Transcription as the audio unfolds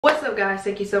What's up guys,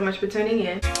 thank you so much for tuning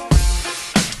in.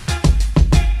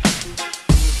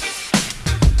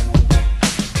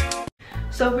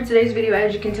 So for today's video,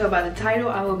 as you can tell by the title,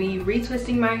 I will be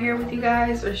retwisting my hair with you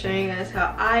guys, or showing you guys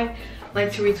how I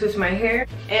like to retwist my hair.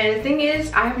 And the thing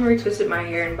is, I haven't retwisted my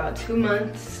hair in about 2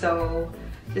 months, so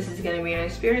this is going to be an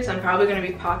experience. I'm probably going to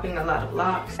be popping a lot of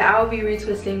locks. I'll be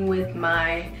retwisting with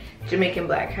my Jamaican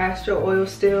black castor oil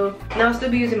still. And I'll still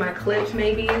be using my clips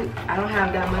maybe. I don't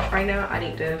have that much right now. I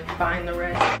need to find the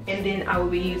rest. And then I will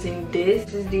be using this.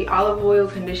 This is the olive oil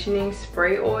conditioning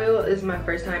spray oil. This is my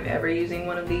first time ever using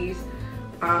one of these.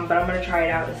 But I'm going to try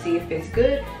it out and see if it's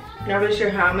good. Not really sure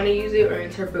how I'm going to use it or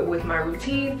interpret with my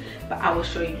routine, but I will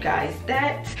show you guys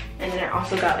that. And then I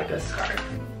also got like a scarf.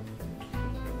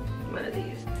 One of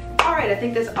these. Alright, I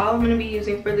think that's all I'm going to be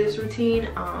using for this routine.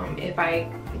 If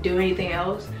I do anything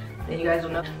else, then you guys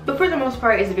will know. But for the most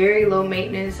part, it's very low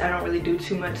maintenance. I don't really do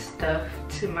too much stuff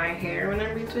to my hair when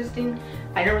I'm retwisting.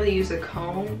 I don't really use a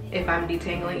comb. If I'm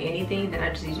detangling anything, then I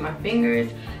just use my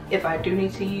fingers. If I do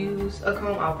need to use a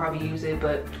comb, I'll probably use it,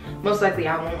 but most likely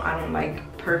I won't. I don't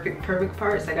like perfect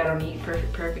parts. Like, I don't need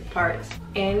perfect parts.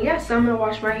 And yeah, so I'm gonna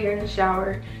wash my hair in the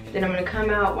shower. Then I'm gonna come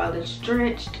out while it's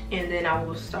drenched, and then I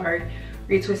will start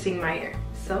retwisting my hair.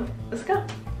 So let's go.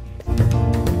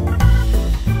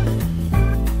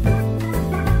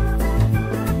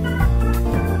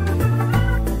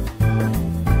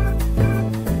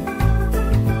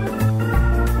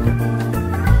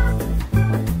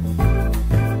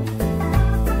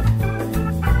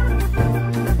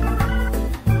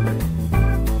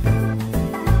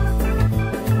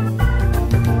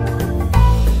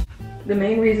 The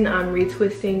main reason I'm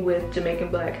retwisting with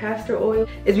Jamaican black castor oil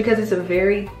is because it's a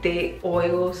very thick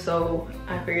oil, so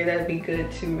I figured that'd be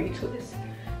good to retwist.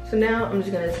 So now I'm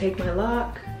just gonna take my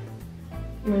lock.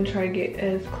 I'm gonna try to get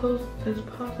as close as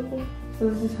possible. So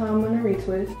this is how I'm gonna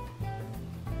retwist.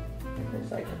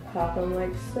 Just like pop them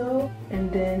like so.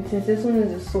 And then since this one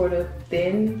is a sort of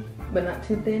thin, but not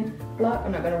too thin lock,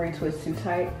 I'm not gonna retwist too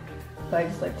tight. So I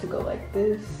just like to go like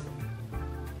this.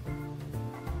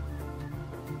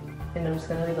 And I'm just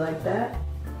gonna leave it like that.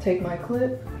 Take my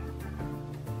clip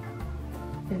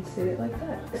and sit it like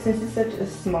that. Since it's such a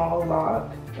small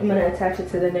lock, I'm gonna attach it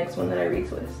to the next one that I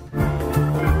retwist.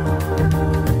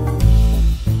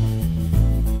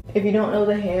 If you don't know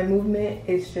the hand movement,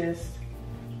 it's just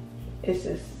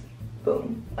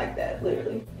boom, like that,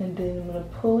 literally. And then I'm gonna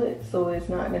pull it so it's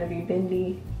not gonna be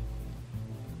bendy,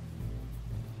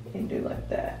 and do like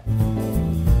that.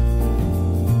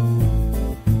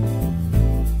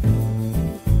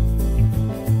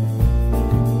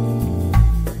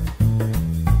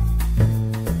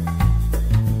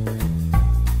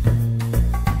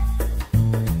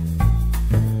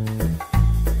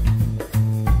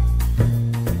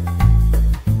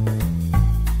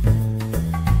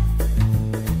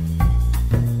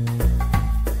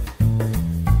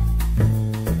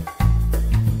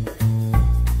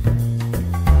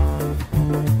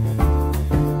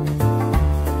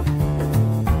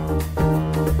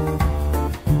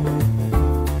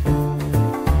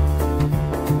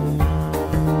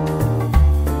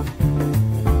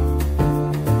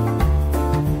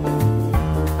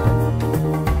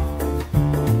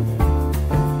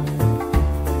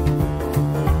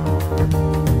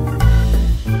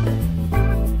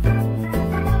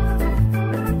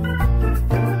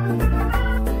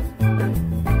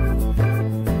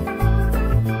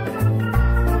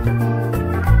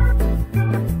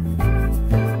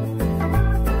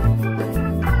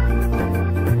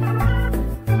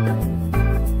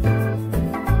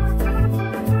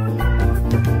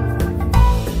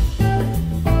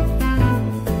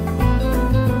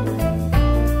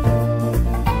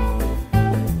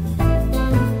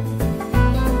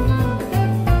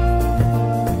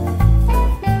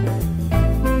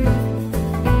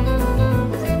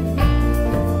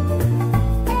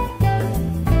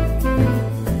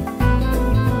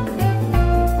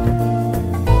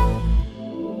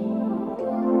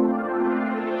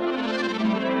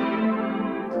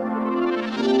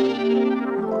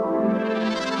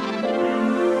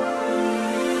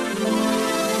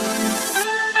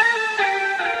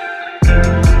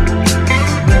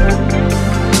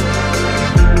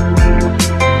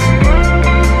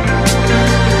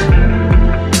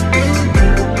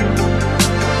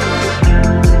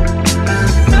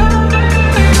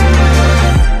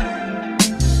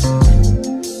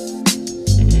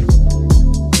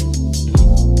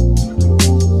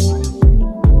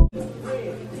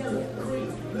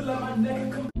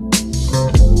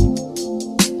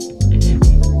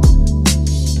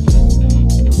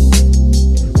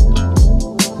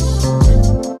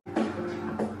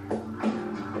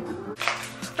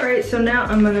 right, so now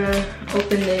I'm gonna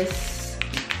open this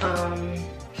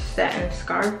satin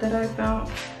scarf that I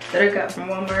found, that I got from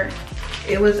Walmart.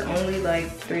 It was only like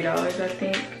 $3, I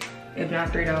think. If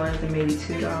not $3, then maybe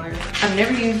 $2. I've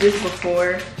never used this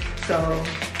before, so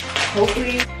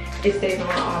hopefully it stays on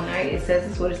all night. It says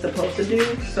it's what it's supposed to do,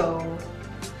 so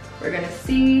we're gonna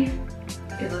see.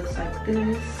 It looks like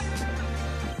this.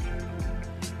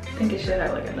 I think it should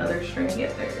have like another string.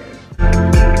 Yes, there it is.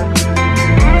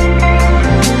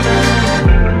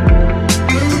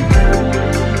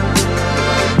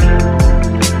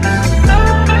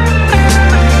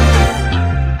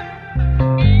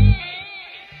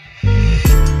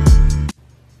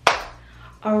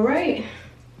 Alright,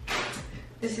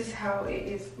 this is how it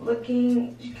is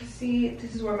looking. As you can see,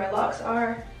 this is where my locks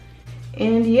are.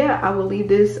 And yeah, I will leave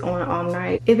this on all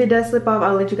night. If it does slip off,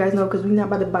 I'll let you guys know, because we're not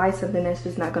about to buy something that's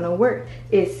just not gonna work.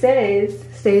 It says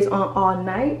stays on all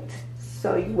night,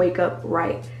 so you wake up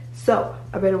right. So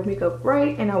I better wake up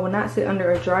right, and I will not sit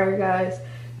under a dryer, guys.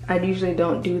 I usually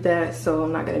don't do that, so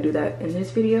I'm not gonna do that in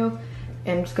this video.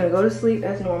 And I'm just gonna go to sleep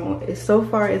as normal. So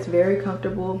far, it's very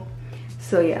comfortable.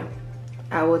 So yeah,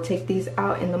 I will take these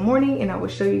out in the morning and I will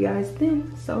show you guys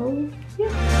then. So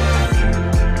yeah.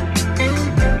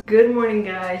 Good morning,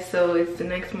 guys. So it's the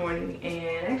next morning,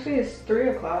 and actually it's 3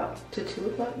 o'clock to 2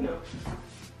 o'clock. No,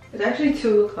 it's actually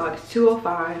 2 o'clock. It's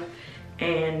 2:05,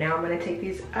 and now I'm gonna take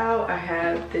these out. I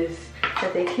have this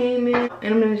that they came in,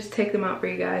 and I'm gonna just take them out for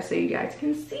you guys so you guys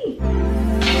can see.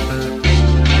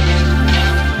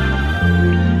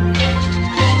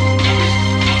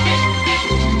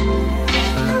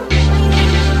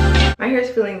 My hair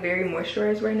is feeling very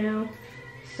moisturized right now,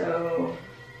 so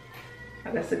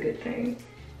that's a good thing.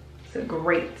 It's a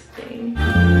great thing.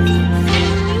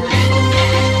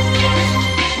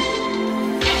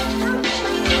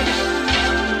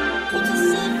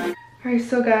 Alright,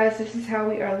 so guys, this is how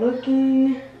we are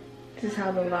looking. This is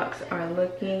how the locks are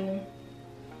looking.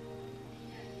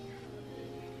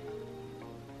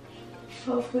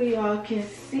 Hopefully y'all can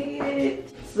see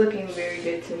it. It's looking very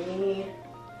good to me.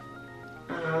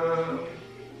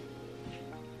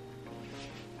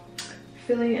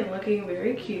 Feeling and looking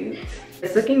very cute.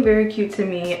 It's looking very cute to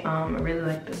me. I really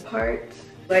like the part.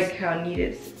 Like how neat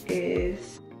it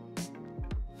is.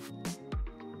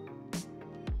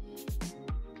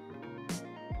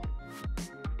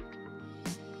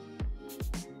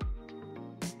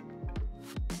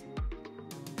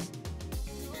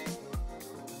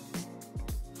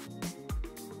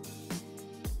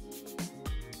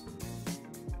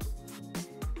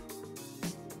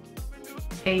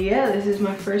 And yeah, this is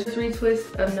my first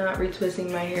retwist of not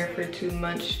retwisting my hair for 2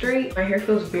 months straight. My hair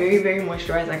feels very, very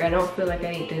moisturized. Like, I don't feel like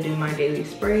I need to do my daily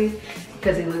spray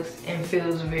because it looks and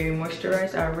feels very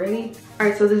moisturized already. All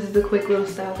right, so this is the quick little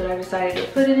style that I decided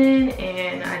to put it in,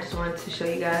 and I just wanted to show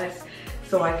you guys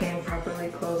so I can properly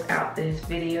close out this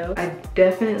video. I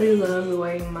definitely love the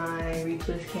way my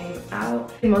retwist came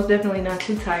out. Most definitely not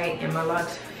too tight, and my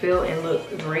locks feel and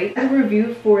look great. As a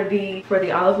review for the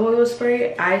olive oil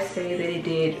spray, I say that it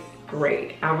did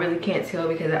great. I really can't tell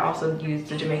because I also used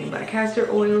the Jamaican black castor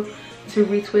oil to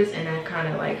retwist, and that kind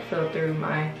of like fell through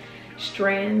my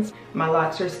strands. My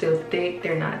locks are still thick,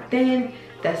 they're not thin.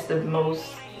 That's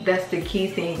the key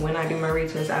thing when I do my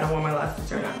retwist. I don't want my locks to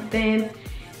turn out thin.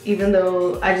 Even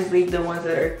though I just leave the ones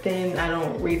that are thin, I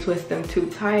don't retwist them too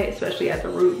tight, especially at the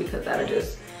root, because that'll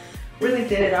just really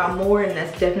thin it out more, and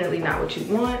that's definitely not what you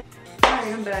want.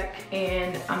 Alright, I'm back,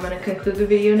 and I'm gonna conclude the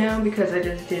video now because I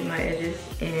just did my edges,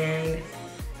 and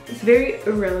it's very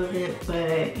irrelevant,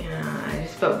 but you know, I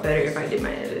just felt better if I did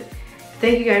my edges.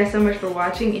 Thank you guys so much for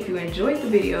watching. If you enjoyed the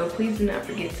video, please do not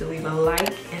forget to leave a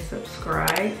like and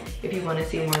subscribe if you want to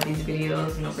see more of these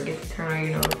videos, and don't forget to turn on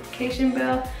your notification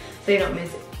bell so you don't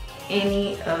miss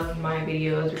any of my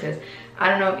videos, because I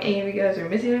don't know if any of you guys are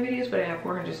missing my videos, but I have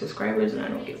 400 subscribers and I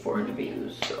don't get 400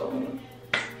 views, so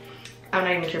I'm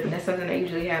not even tripping. That's something that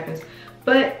usually happens.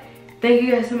 But thank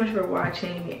you guys so much for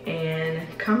watching, and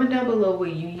comment down below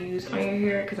what you use on your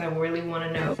hair because I really want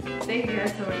to know. Thank you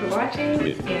guys so much for watching,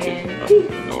 and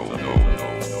peace.